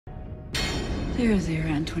There, there,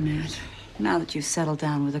 Antoinette. Now that you've settled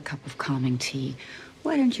down with a cup of calming tea,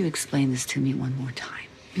 why don't you explain this to me one more time?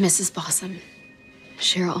 Mrs. Blossom,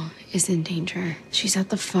 Cheryl is in danger. She's at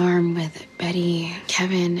the farm with Betty,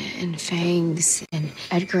 Kevin, and Fangs, and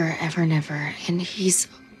Edgar Evernever, and he's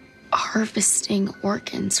harvesting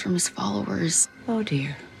organs from his followers. Oh,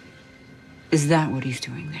 dear. Is that what he's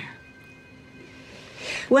doing there?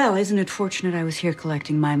 Well, isn't it fortunate I was here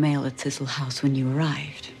collecting my mail at Thistle House when you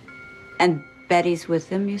arrived? And Betty's with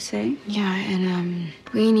them, you say? Yeah, and,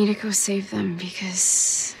 we need to go save them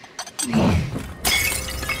because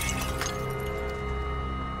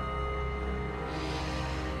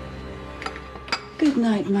Good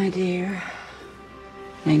night, my dear.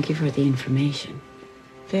 Thank you for the information.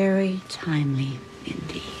 Very timely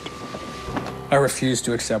indeed. I refuse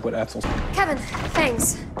to accept what Ethel's... Kevin,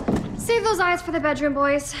 thanks. Save those eyes for the bedroom,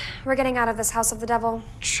 boys. We're getting out of this house of the devil.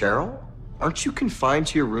 Cheryl? Aren't you confined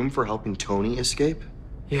to your room for helping Toni escape?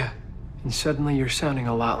 Yeah, and suddenly you're sounding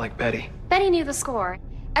a lot like Betty. Betty knew the score.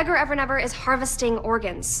 Edgar Evernever is harvesting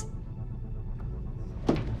organs.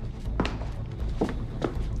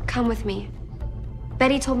 Come with me.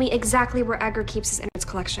 Betty told me exactly where Edgar keeps his innards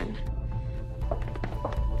collection.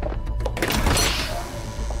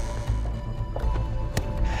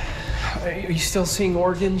 Are you still seeing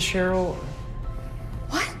organs, Cheryl?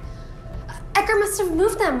 What? Edgar must have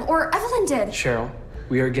moved them, or Evelyn did. Cheryl,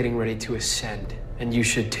 we are getting ready to ascend, and you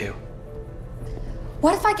should too.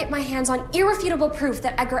 What if I get my hands on irrefutable proof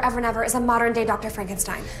that Edgar Evernever is a modern-day Dr.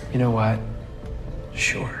 Frankenstein? You know what?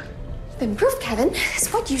 Sure. Then proof, Kevin, is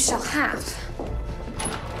what you shall have.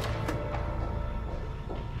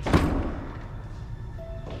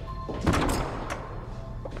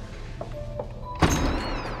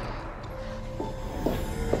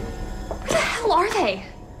 Where the hell are they?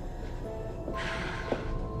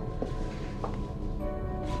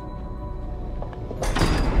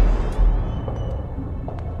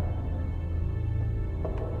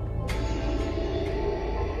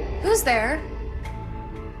 Who's there?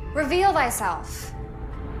 Reveal thyself.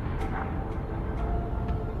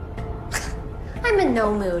 I'm in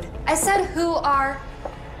no mood. I said who are...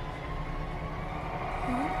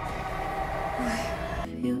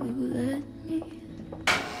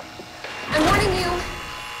 I'm warning you.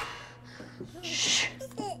 Shh.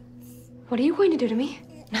 What are you going to do to me?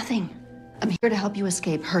 Nothing. I'm here to help you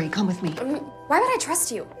escape. Hurry, come with me. Why would I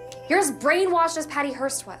trust you? You're as brainwashed as Patty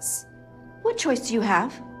Hearst was. What choice do you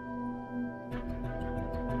have?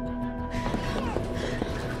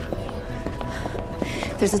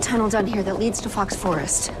 There's a tunnel down here that leads to Fox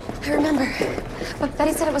Forest. I remember, but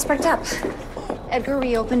Betty said it was bricked up. Edgar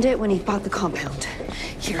reopened it when he bought the compound.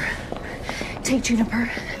 Here, take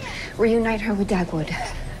Juniper, reunite her with Dagwood.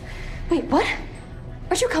 Wait, what?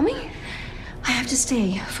 Aren't you coming? I have to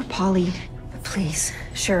stay for Polly. But please,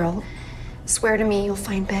 Cheryl, swear to me you'll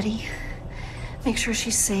find Betty. Make sure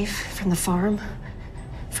she's safe from the farm,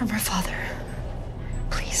 from her father.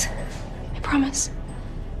 Please. I promise.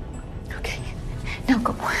 Okay, now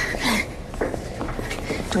go.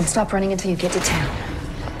 Don't stop running until you get to town.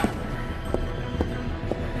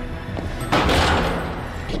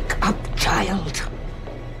 Wake up, child.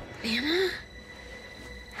 Nana?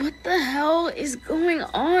 What the hell is going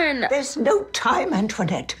on? There's no time,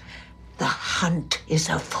 Antoinette. The hunt is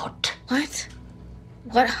afoot. What?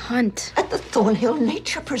 What hunt? At the Thornhill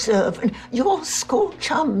Nature Preserve, and your school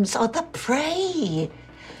chums are the prey.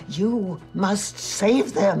 You must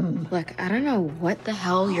save them. Look, I don't know what the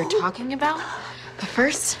hell you're talking about, but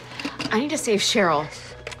first, I need to save Cheryl.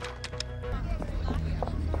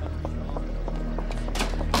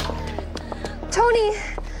 Toni!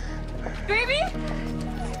 Baby?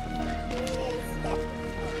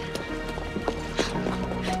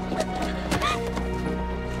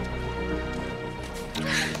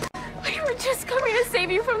 We were just coming to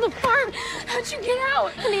save you from the farm. How'd you get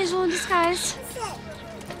out? An angel in disguise.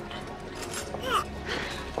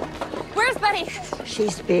 Where's Betty?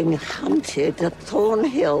 She's being hunted at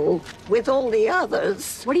Thornhill with all the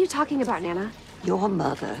others. What are you talking about, Nana? Your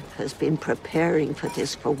mother has been preparing for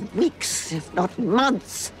this for weeks, if not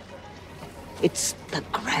months. It's the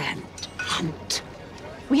grand hunt.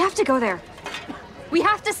 We have to go there. We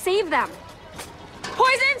have to save them.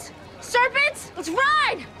 Poisons? Serpents? Let's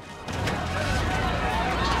ride!